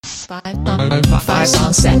Five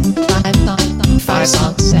song set. Five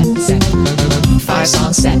song set. Five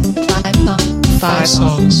song set. Five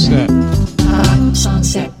song set. Five song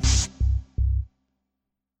set.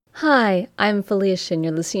 Hi, I'm Felicia, and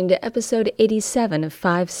you're listening to episode 87 of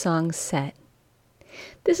 5 Song Set.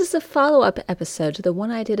 This is a follow-up episode to the one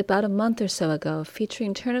I did about a month or so ago,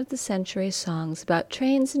 featuring turn-of-the-century songs about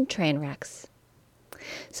trains and train wrecks.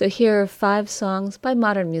 So here are 5 songs by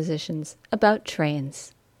modern musicians about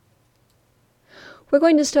trains. We're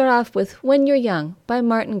going to start off with When You're Young by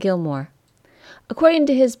Martin Gilmore. According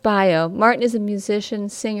to his bio, Martin is a musician,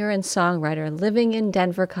 singer, and songwriter living in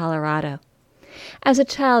Denver, Colorado. As a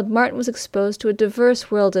child, Martin was exposed to a diverse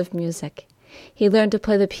world of music. He learned to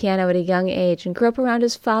play the piano at a young age and grew up around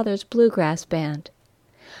his father's bluegrass band.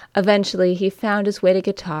 Eventually, he found his way to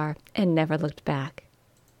guitar and never looked back.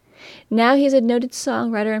 Now he's a noted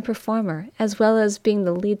songwriter and performer, as well as being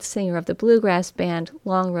the lead singer of the bluegrass band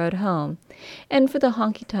Long Road Home and for the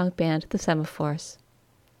honky-tonk band The Semaphores.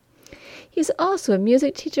 He's also a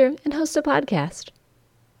music teacher and hosts a podcast.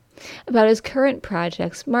 About his current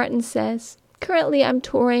projects, Martin says, "Currently, I'm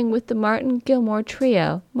touring with the Martin Gilmore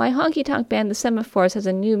Trio. My honky-tonk band, The Semaphores,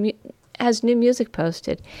 has new music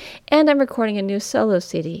posted, and I'm recording a new solo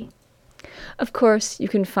CD." Of course, you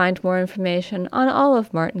can find more information on all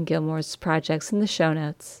of Martin Gilmore's projects in the show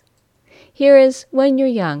notes. Here is When You're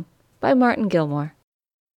Young by Martin Gilmore.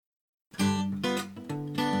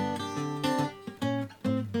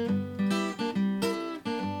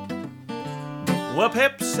 Well,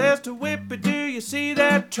 Pepper says to Whippy, do you see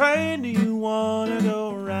that train? Do you want to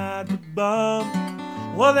go ride the bum?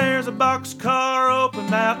 Well, there's a boxcar open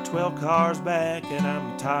about 12 cars back, and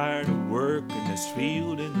I'm tired of working this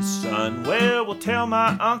field in the sun. Well, we'll tell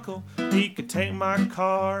my uncle he could take my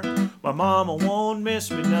car. My mama won't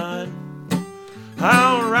miss me none.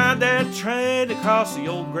 I'll ride that train across the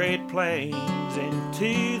old Great Plains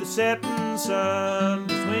into the setting sun.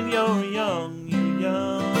 'Cause when you're young, you're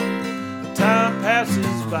young. Time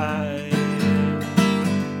passes by,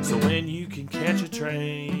 so when you can catch a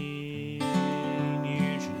train,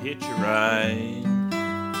 you should hitch a ride.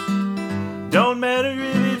 Don't matter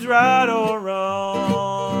if it's right or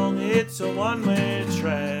wrong, it's a one-way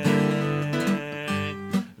track.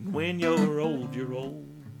 And when you're old,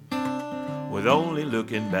 with only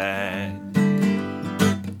looking back.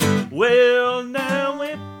 Well, now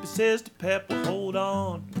Whippy says to Pep, well, hold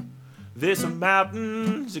on, this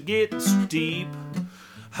mountain's getting steep.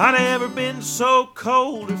 I never been so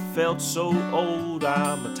cold or felt so old.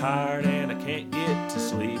 I'm tired and I can't get to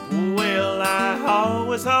sleep. Well, I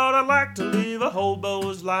always thought I'd like to live a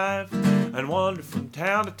hobo's life and wander from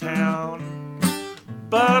town to town.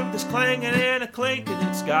 But this clanging and a clinking,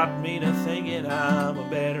 it's got me to thinking I'm a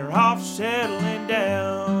better off settling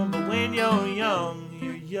down. But when you're young,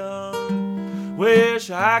 you're young. Wish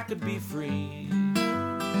I could be free.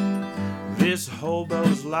 This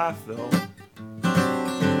hobo's life, though,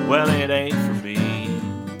 well, it ain't for me.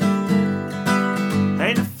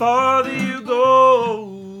 And the farther you go,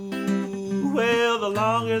 well, the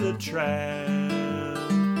longer the track.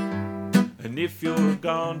 And if you're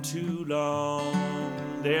gone too long,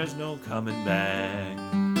 there's no coming back.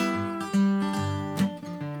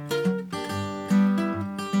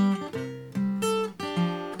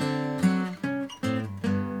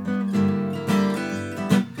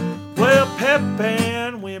 Pep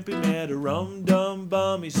and Wimpy met a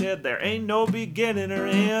rum-dum-bum. He said there ain't no beginning or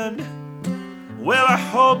end. Well, our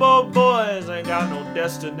hobo boys ain't got no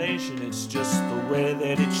destination. It's just the way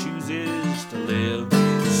that it chooses to live.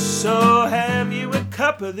 So have you a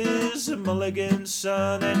cup of this mulligan,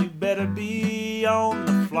 son, and you better be on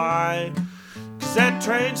the fly. 'Cause that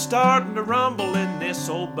train's starting to rumble in this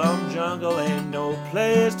old bum jungle. Ain't no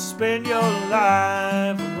place to spend your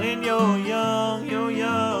life. And when you're young, you're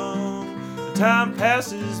young. Time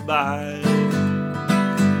passes by.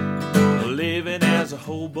 Living as a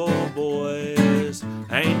hobo, boys,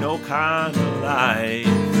 ain't no kind of life.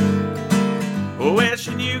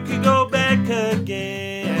 Wishing you could go back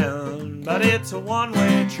again, but it's a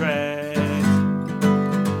one-way track.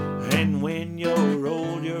 And when you're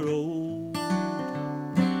old, you're old.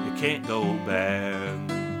 You can't go back.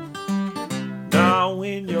 Now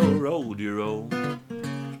when you're old, you're old.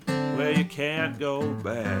 Well, you can't go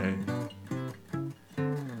back.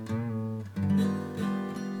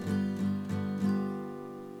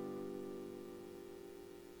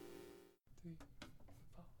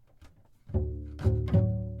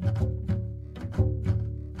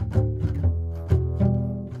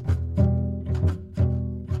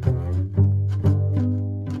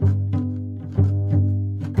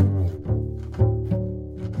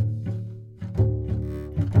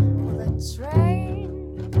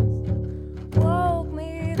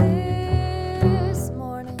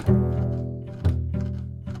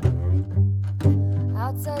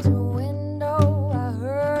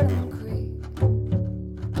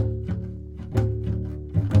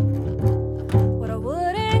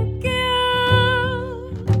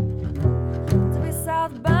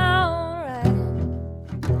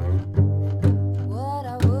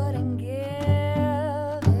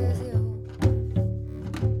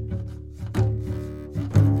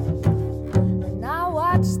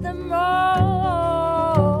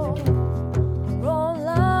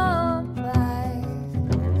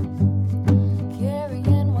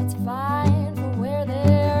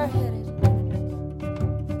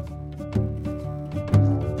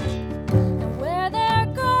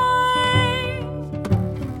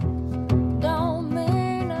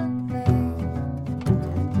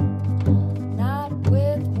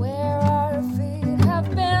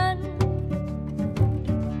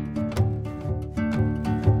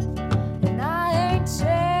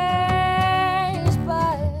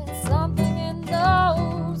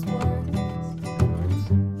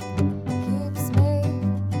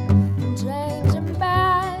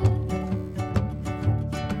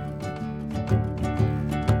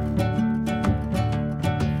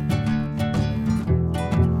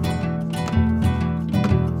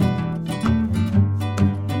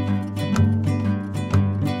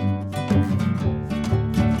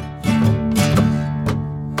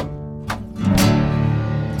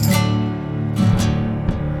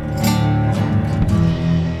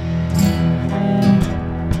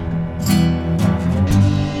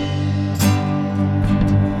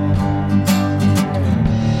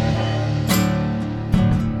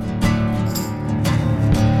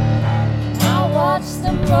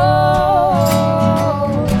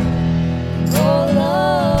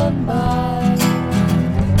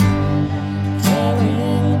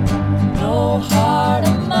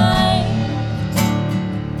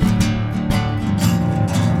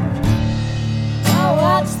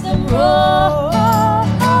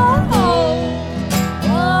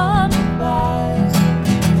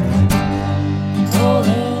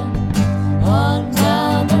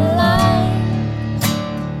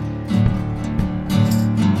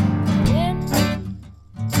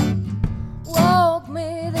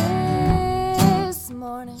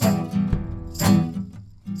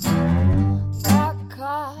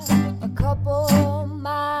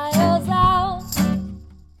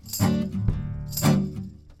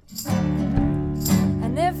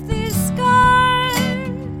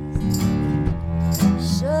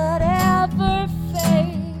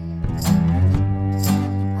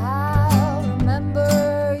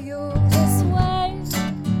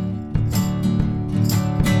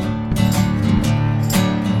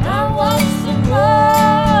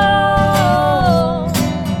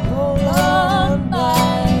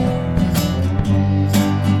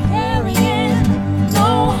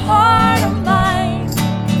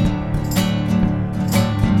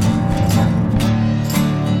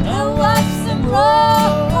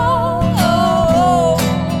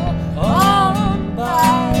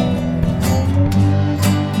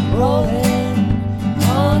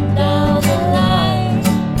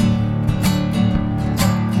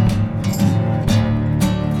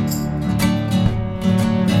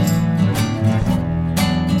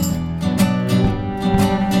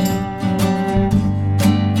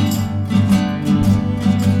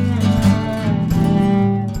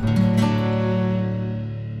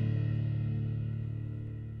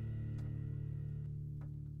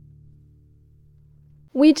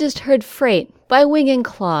 We just heard Freight by Wing and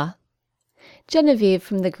Claw. Genevieve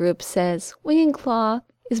from the group says, Wing and Claw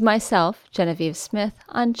is myself, Genevieve Smith,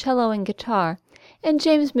 on cello and guitar, and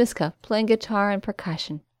James Miska playing guitar and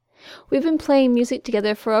percussion. We've been playing music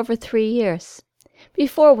together for over 3 years.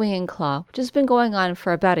 Before Wing and Claw, which has been going on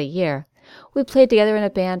for about a year, we played together in a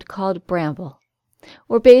band called Bramble.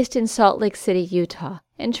 We're based in Salt Lake City, Utah,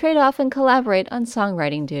 and trade off and collaborate on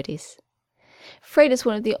songwriting duties. Freight is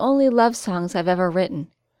one of the only love songs I've ever written.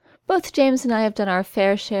 Both James and I have done our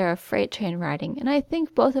fair share of freight train riding, and I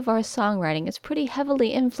think both of our songwriting is pretty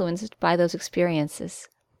heavily influenced by those experiences.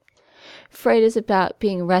 Freight is about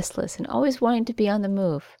being restless and always wanting to be on the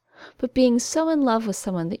move, but being so in love with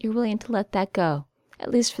someone that you're willing to let that go,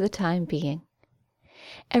 at least for the time being.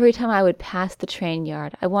 Every time I would pass the train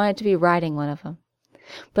yard, I wanted to be riding one of them,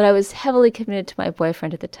 but I was heavily committed to my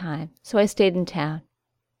boyfriend at the time, so I stayed in town.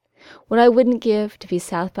 What I wouldn't give to be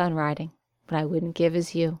southbound riding, what I wouldn't give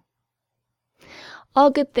is you.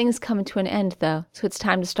 All good things come to an end, though, so it's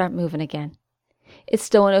time to start moving again. It's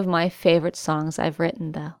still one of my favorite songs I've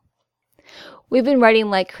written, though. We've been writing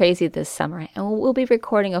like crazy this summer, and we'll be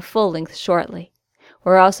recording a full length shortly.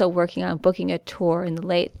 We're also working on booking a tour in the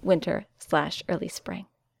late winter/early spring.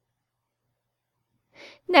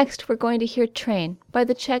 Next, we're going to hear Train by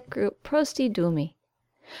the Czech group Prostý Důmy.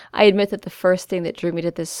 I admit that the first thing that drew me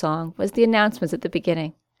to this song was the announcements at the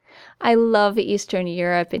beginning. I love Eastern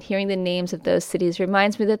Europe, and hearing the names of those cities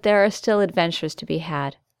reminds me that there are still adventures to be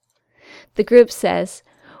had. The group says,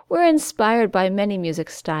 "We're inspired by many music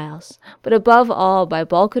styles, but above all by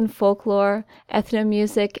Balkan folklore,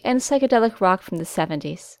 ethno-music, and psychedelic rock from the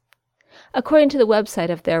 70s. According to the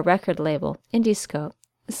website of their record label, Indiscope,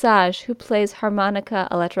 Saj, who plays harmonica,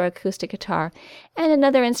 electroacoustic guitar, and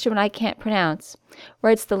another instrument I can't pronounce,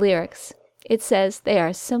 writes the lyrics. It says they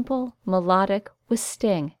are simple, melodic, with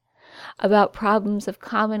sting, about problems of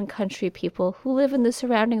common country people who live in the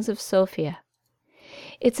surroundings of Sofia.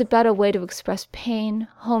 It's about a way to express pain,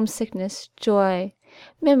 homesickness, joy,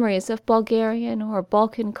 memories of Bulgarian or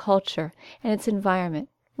Balkan culture and its environment,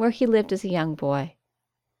 where he lived as a young boy."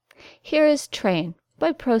 Here is Train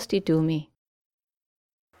by Prostý Důmy.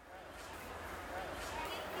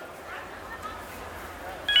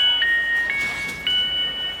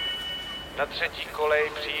 Na třetí kolej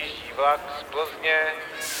přijíždí vlak z Plzně,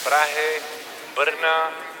 Prahy,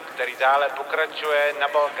 Brna, který dále pokračuje na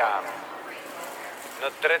Balkán. Na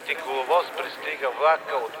třetí voz přistýga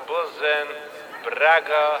vlaka od Plzeň,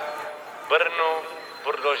 Praga, Brnu,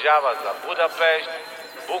 prodloužává za Budapešť,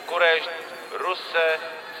 Bukurešť, Russe,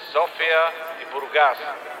 Sofia i Burgas.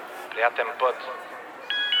 Приятен път!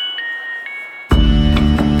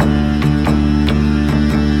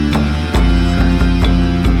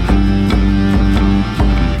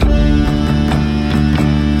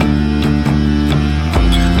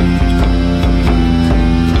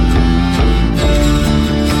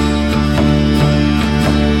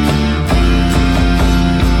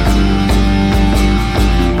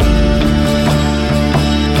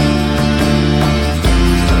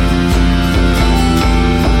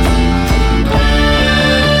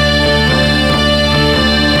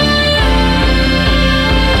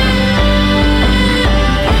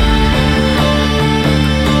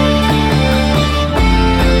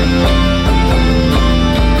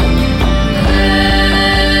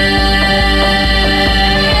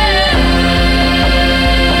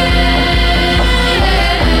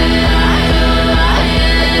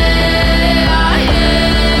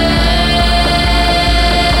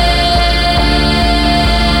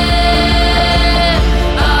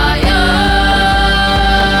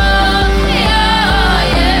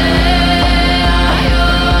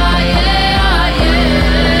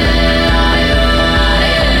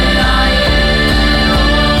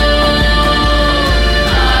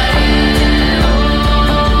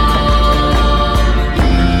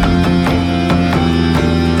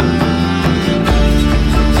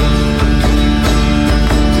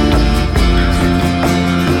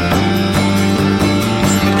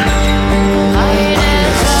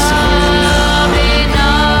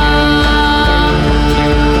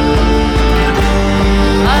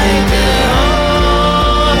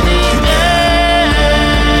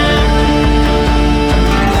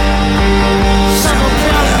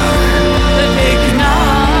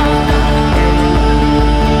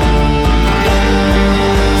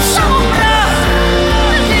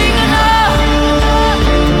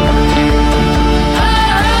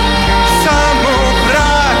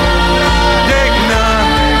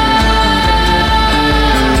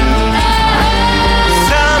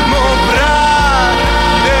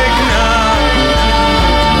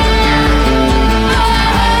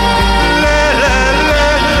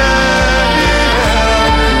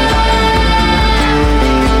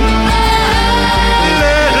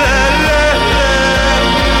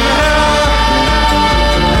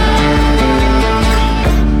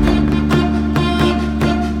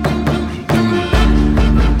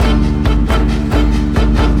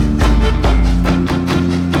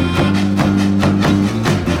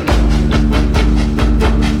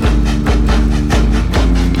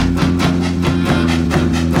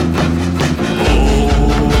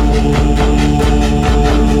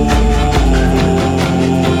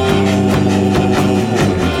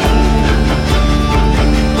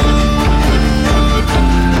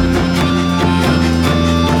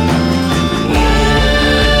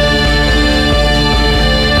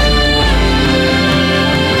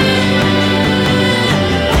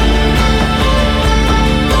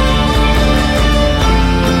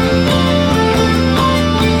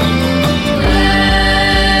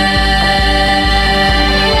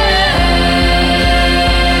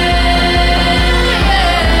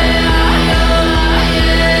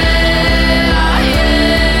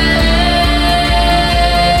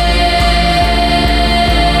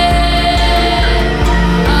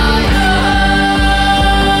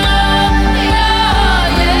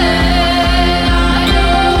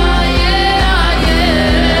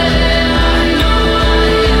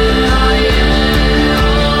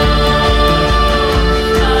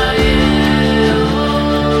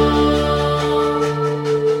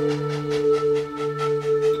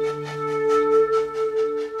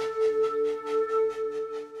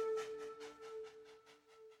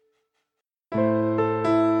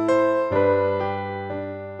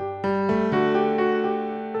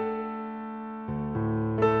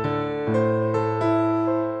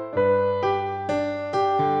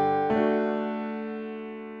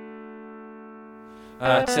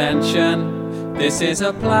 Attention, this is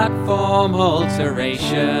a platform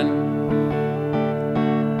alteration.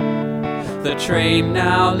 The train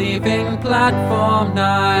now leaving platform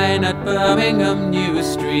 9 at Birmingham New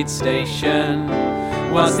Street Station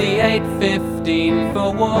was the 8:15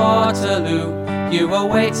 for Waterloo. You were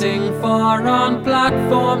waiting for on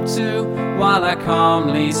platform 2 while I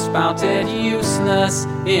calmly spouted useless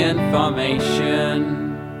information.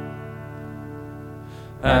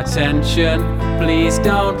 Attention, please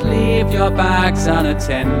don't leave your bags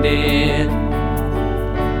unattended,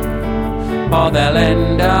 or they'll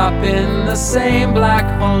end up in the same black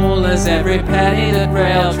hole as every penny that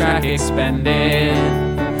rail track expended.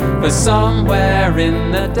 For somewhere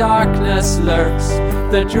in the darkness lurks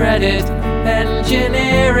the dreaded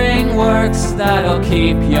engineering works that'll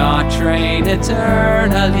keep your train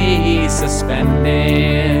eternally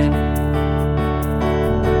suspended.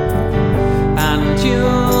 And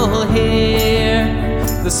you'll hear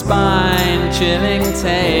the spine-chilling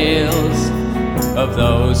tales of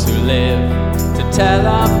those who live to tell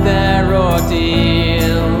of their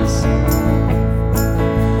ordeals.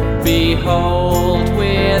 Behold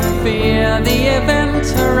with fear the event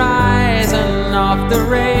horizon off the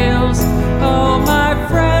rails. Oh my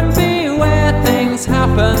friend, beware, things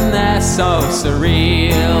happen, they're so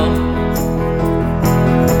surreal.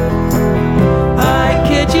 I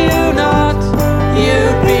kid you not,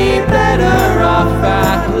 you'd be better off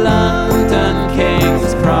at London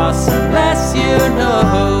King's Cross, unless you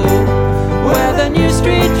know where the New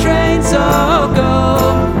Street trains all go.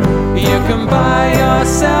 You can buy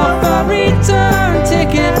yourself a return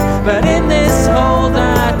ticket, but in this hole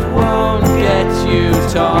that won't get you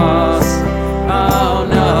tossed. Oh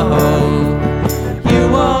no, you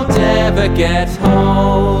won't ever get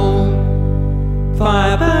home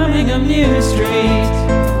via Birmingham New Street.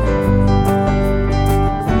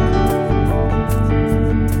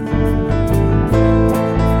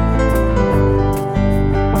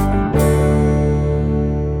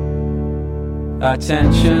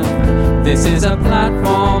 Attention, this is a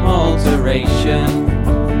platform alteration.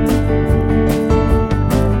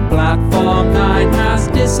 Platform 9 has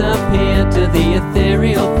disappeared to the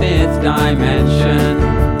ethereal 5th dimension.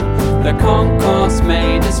 The concourse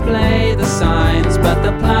may display the signs, but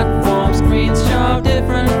the platform screens show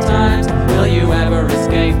different times. Will you ever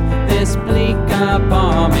escape this bleak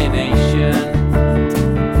abomination?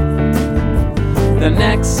 The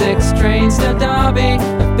next 6 trains to Derby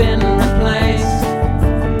have been replaced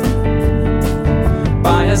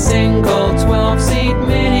by a single 12-seat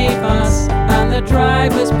minibus, and the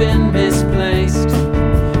driver's been misplaced.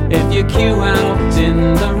 If you queue out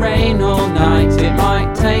in the rain all night, it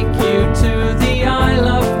might take you to the Isle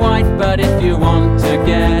of Wight, but if you want to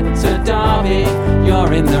get to Derby,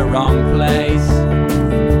 you're in the wrong place.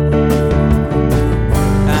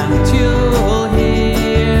 And you'll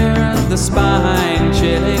hear the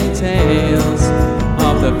spine-chilling tales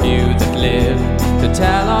of the few that live to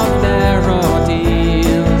tell of their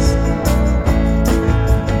ordeals.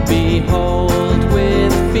 Behold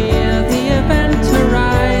with fear the event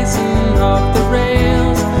horizon of the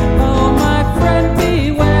rails. Oh my friend,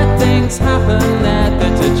 beware, things happen there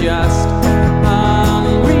that are just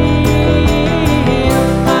unreal.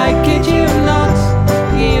 I kid you not,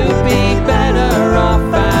 you'd be better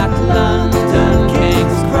off at London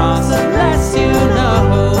King's Cross, unless you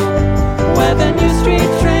know where the New Street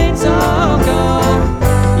trains all go.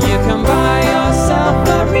 You can buy yourself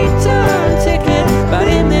a return ticket, but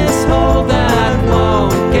in this hole that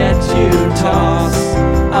won't get you tossed.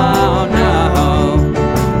 Oh no,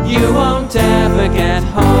 you won't ever get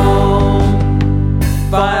home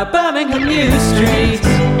via Birmingham New Street.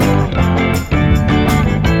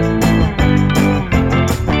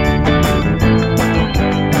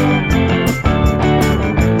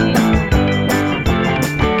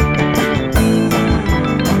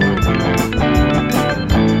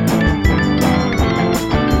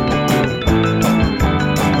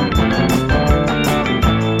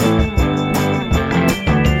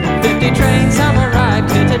 50 trains have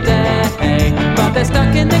arrived here today, but they're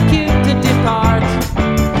stuck in the queue to depart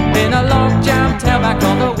in a logjam tailback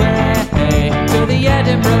all the way to the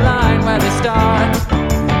Edinburgh line where they start.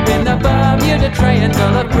 In the Bermuda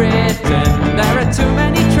Triangle of Britain, there are too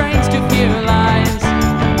many trains, too few lines,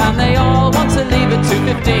 and they all want to leave at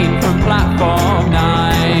 2:15 from platform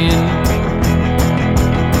 9.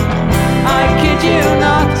 I kid you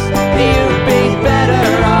not, you'd be better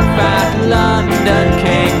off at London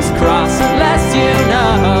King's Cross, unless you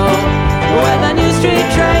know where the New Street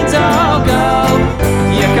trains all go.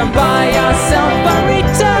 You can buy yourself a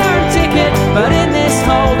return ticket, but in this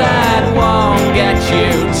hole that won't get you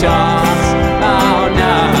tossed. Oh no.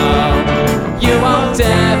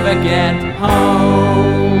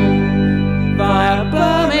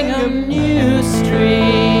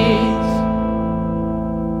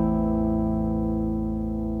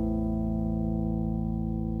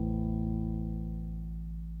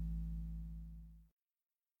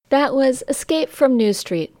 That was Escape from New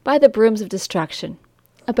Street by the Brooms of Destruction.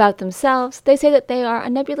 About themselves, they say that they are a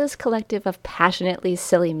nebulous collective of passionately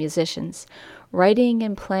silly musicians, writing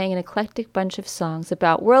and playing an eclectic bunch of songs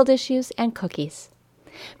about world issues and cookies.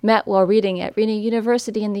 Met while reading at Reading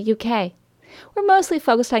University in the UK. We're mostly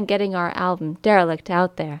focused on getting our album, Derelict,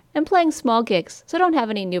 out there, and playing small gigs, so don't have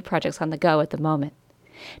any new projects on the go at the moment.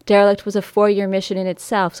 Derelict was a 4-year mission in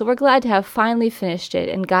itself, so we're glad to have finally finished it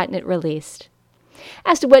and gotten it released.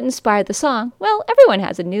 As to what inspired the song, well, everyone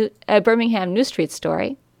has a Birmingham New Street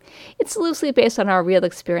story. It's loosely based on our real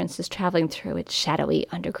experiences traveling through its shadowy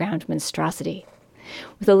underground monstrosity,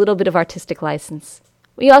 with a little bit of artistic license.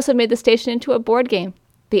 We also made the station into a board game.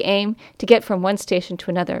 The aim, to get from one station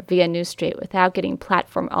to another via New Street without getting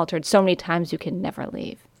platform altered so many times you can never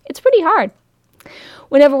leave. It's pretty hard.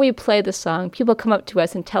 Whenever we play the song, people come up to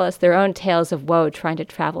us and tell us their own tales of woe trying to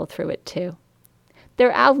travel through it too.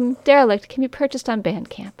 Their album, Derelict, can be purchased on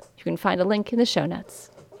Bandcamp. You can find a link in the show notes.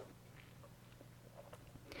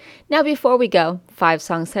 Now before we go, 5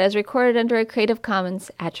 Song Set is recorded under a Creative Commons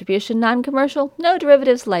Attribution Non-Commercial, No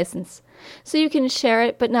Derivatives license, so you can share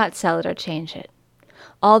it but not sell it or change it.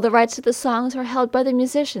 All the rights to the songs are held by the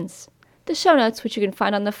musicians. The show notes, which you can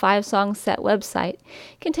find on the 5 Song Set website,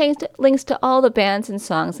 contains links to all the bands and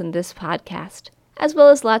songs in this podcast, as well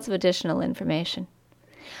as lots of additional information.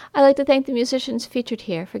 I'd like to thank the musicians featured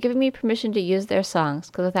here for giving me permission to use their songs,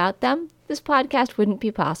 because without them, this podcast wouldn't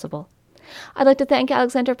be possible. I'd like to thank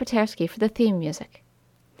Alexander Patersky for the theme music.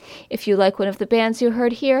 If you like one of the bands you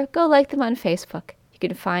heard here, go like them on Facebook. You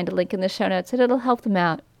can find a link in the show notes and it'll help them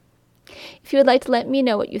out. If you would like to let me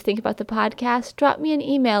know what you think about the podcast, drop me an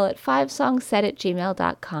email at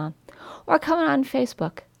 5songset@gmail.com or comment on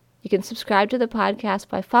Facebook. You can subscribe to the podcast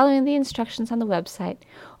by following the instructions on the website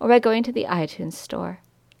or by going to the iTunes store.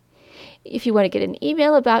 If you want to get an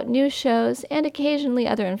email about new shows and occasionally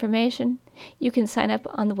other information, you can sign up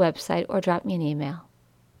on the website or drop me an email.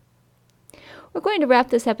 We're going to wrap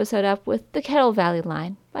this episode up with The Kettle Valley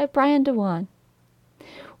Line by Brian Dewan.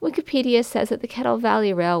 Wikipedia says that the Kettle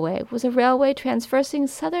Valley Railway was a railway traversing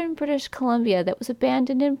southern British Columbia that was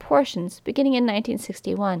abandoned in portions beginning in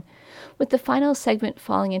 1961, with the final segment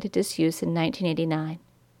falling into disuse in 1989.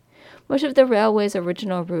 Much of the railway's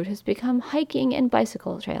original route has become hiking and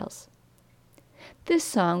bicycle trails. This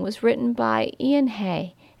song was written by Ian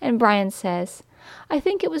Hay, and Brian says, "I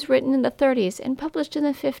think it was written in the 30s and published in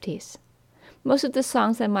the 50s. Most of the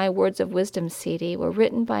songs on my Words of Wisdom CD were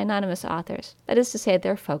written by anonymous authors, that is to say,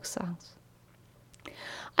 they're folk songs.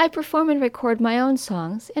 I perform and record my own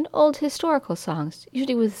songs and old historical songs,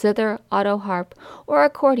 usually with zither, auto harp, or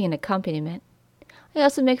accordion accompaniment. I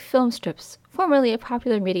also make film strips, formerly a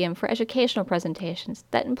popular medium for educational presentations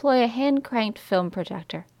that employ a hand-cranked film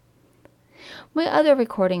projector. My other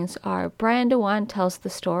recordings are Brian Dewan Tells the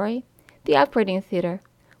Story, The Operating Theater,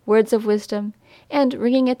 Words of Wisdom, and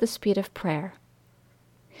Ringing at the Speed of Prayer.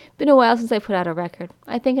 Been a while since I put out a record.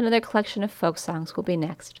 I think another collection of folk songs will be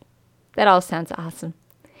next. That all sounds awesome.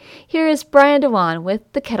 Here is Brian Dewan with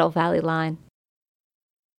The Kettle Valley Line.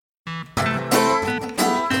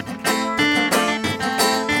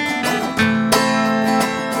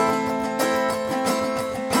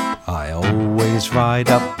 I always ride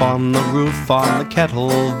up on the roof on the Kettle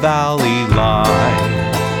Valley Line.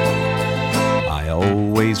 I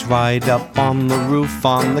always ride up on the roof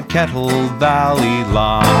on the Kettle Valley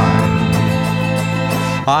Line.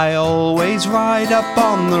 I always ride up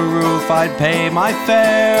on the roof, I'd pay my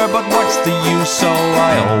fare, but what's the use, so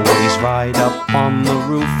I always ride up on the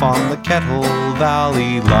roof on the Kettle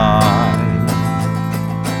Valley Line.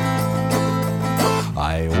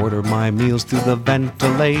 I order my meals through the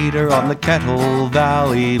ventilator on the Kettle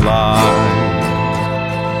Valley Line.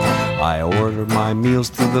 I order my meals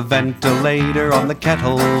through the ventilator on the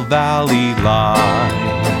Kettle Valley Line.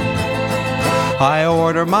 I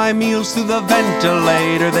order my meals through the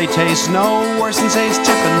ventilator, they taste no worse than says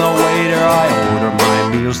tipping the waiter. I order my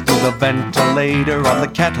meals through the ventilator on the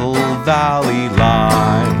Kettle Valley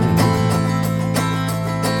Line.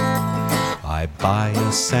 I buy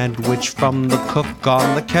a sandwich from the cook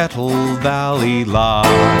on the Kettle Valley Line.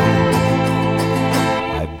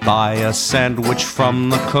 I buy a sandwich from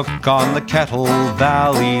the cook on the Kettle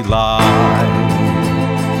Valley Line.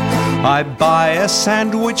 I buy a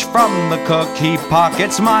sandwich from the cook, he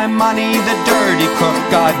pockets my money, the dirty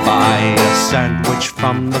cook. I buy a sandwich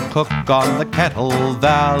from the cook on the Kettle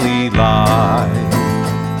Valley Line.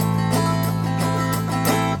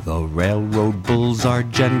 The railroad bulls are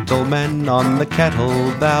gentlemen on the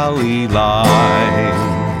Kettle Valley Line.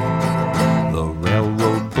 The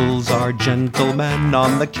railroad bulls are gentlemen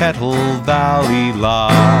on the Kettle Valley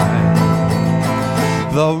Line.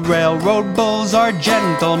 The railroad bulls are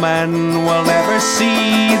gentlemen, we'll never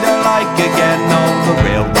see their like again. Oh, the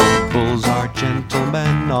railroad bulls are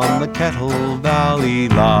gentlemen on the Kettle Valley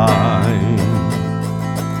line.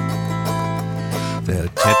 They'll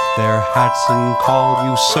tip their hats and call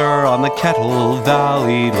you sir on the Kettle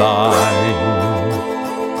Valley line.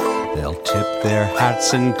 They'll tip their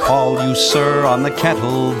hats and call you sir on the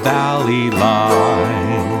Kettle Valley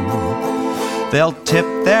line. They'll tip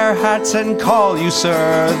their hats and call you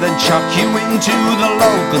sir, then chuck you into the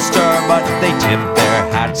local stir. But they tip their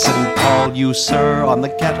hats and call you sir on the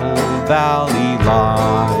Kettle Valley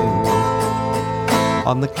line.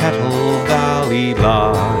 On the Kettle Valley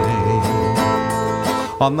line.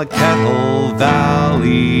 On the Kettle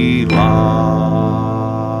Valley line.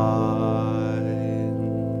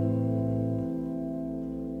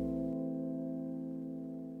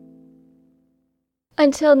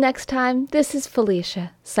 Until next time, this is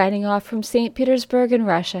Felicia, signing off from St. Petersburg in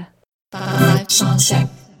Russia. 5 Song Set.